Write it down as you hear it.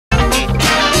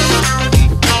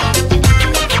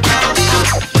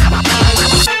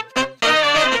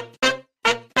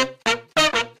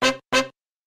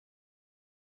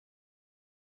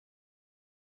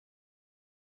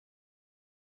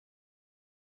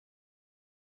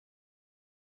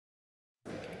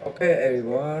Okay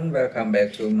everyone, welcome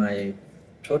back to my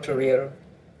tutorial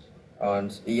on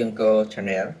Ianco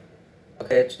channel.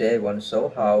 Okay, today I want to show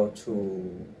how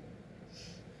to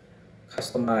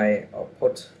customize or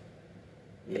put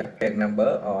the page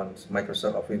number on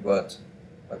Microsoft Office Word.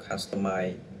 Or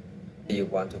customize if you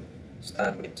want to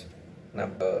start with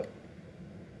number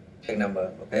page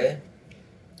number.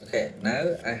 Okay,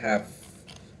 now I have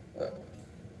uh,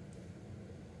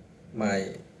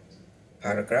 my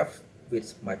paragraph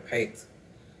with my page.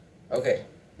 Okay,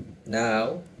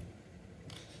 now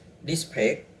this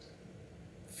page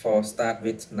for start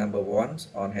with number one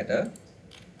on header,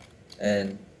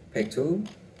 and page 2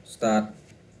 start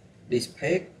this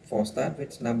page for start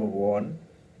with number one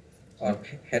on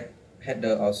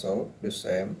header also the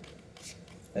same,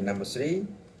 and number 3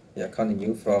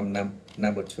 continue from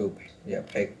number 2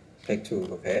 page 2.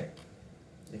 Okay,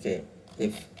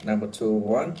 if number 2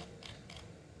 1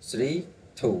 3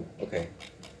 2. Okay,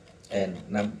 and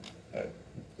uh,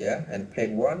 and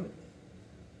page 1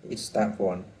 it start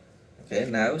 1. Okay,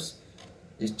 now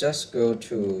you just go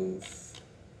to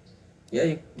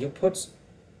you put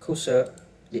cursor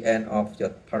the end of your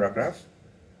paragraph.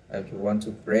 If you want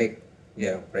to break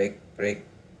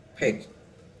page.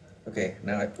 Okay,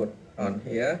 now I put on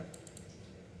here,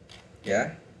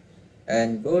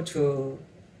 and go to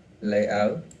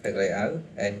layout, page layout,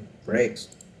 and breaks,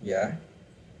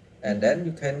 and then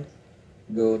you can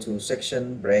go to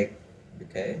section break.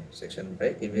 Okay, section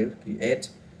break, it will create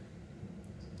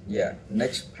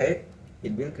next page,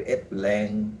 it will create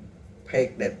blank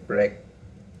page that break.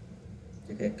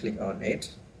 You can click on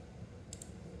it.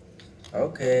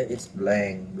 Okay, it's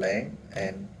blank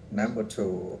and number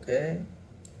 2. Okay,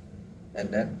 and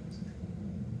then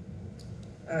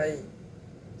I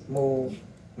move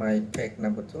my page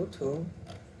number 2 to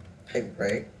page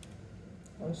break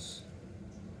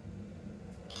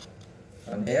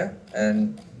on here,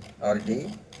 and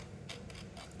already,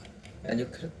 and you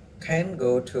can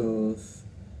go to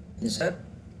insert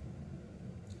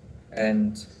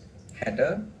and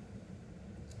header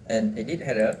and edit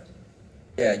header.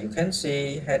 You can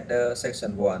see header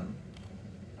section 1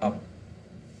 of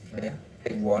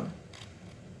page 1,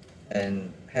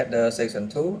 and header section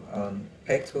 2 on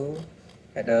page 2,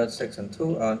 header section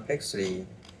 2 on page 3.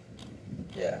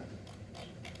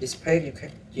 This page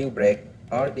you break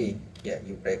already.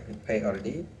 You break the page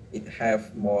already. It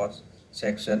have more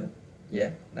section,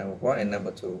 number 1 and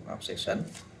number 2 of section,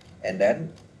 and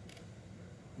then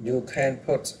you can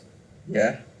put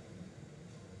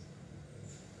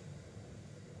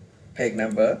page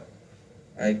number.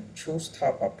 I choose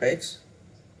top of page,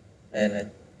 and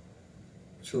I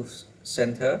choose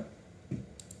center.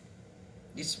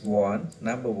 This one,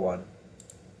 number 1.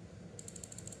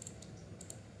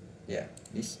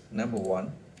 This number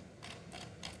 1,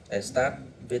 and start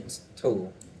with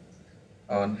 2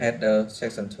 on header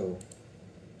section 2.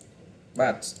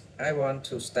 But I want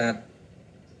to start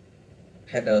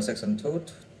header section 2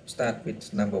 to start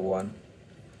with number 1.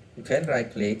 You can right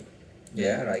click,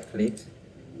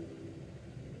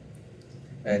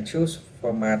 and choose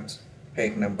format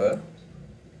page number,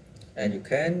 and you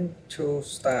can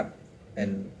choose start,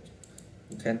 and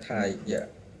you can type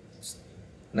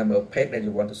number of page that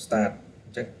you want to start.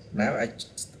 Now I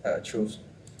choose,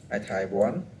 I type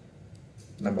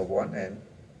number 1, and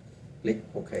click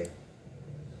OK.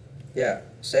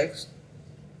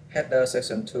 Header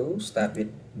section 2 start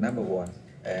with number 1,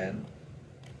 and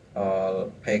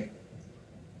all page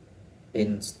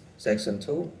in section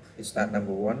 2 it start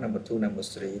number 1, number 2, number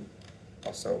 3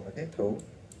 also. Okay, 2.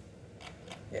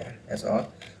 That's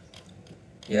all.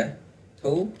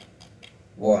 2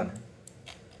 1,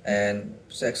 and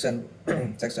section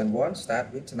section 1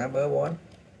 start with number 1.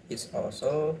 It's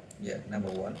also number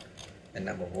 1 and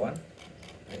number 1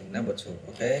 and number 2.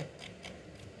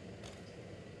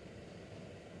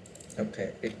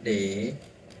 Okay, ready.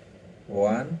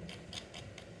 1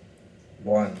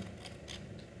 1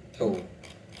 2.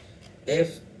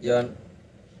 If your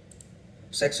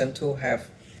section 2 have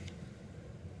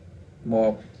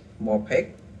more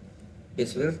page,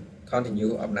 it will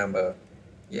continue of number.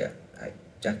 I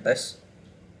just test.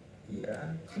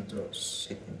 Control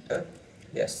Shift Enter.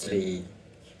 3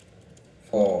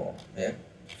 4.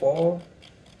 4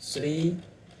 3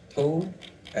 2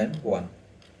 and 1.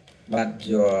 But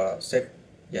your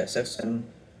section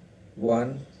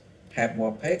 1 have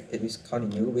more page, it will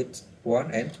continue with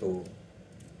 1 and 2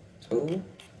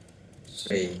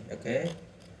 3. Okay,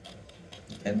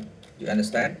 and you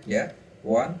understand?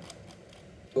 1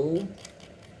 2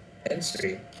 and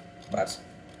 3. But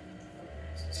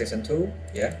section 2,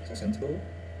 section 2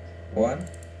 1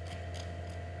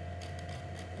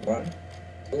 1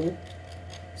 2,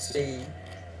 3,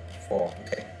 4.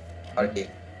 Okay, already.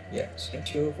 Yeah,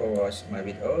 thank you for watching my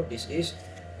video. This is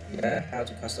how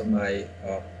to customize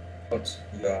or put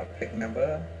your page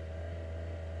number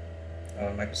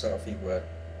on Microsoft Office Word.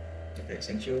 Okay,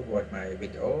 thank you for my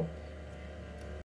video.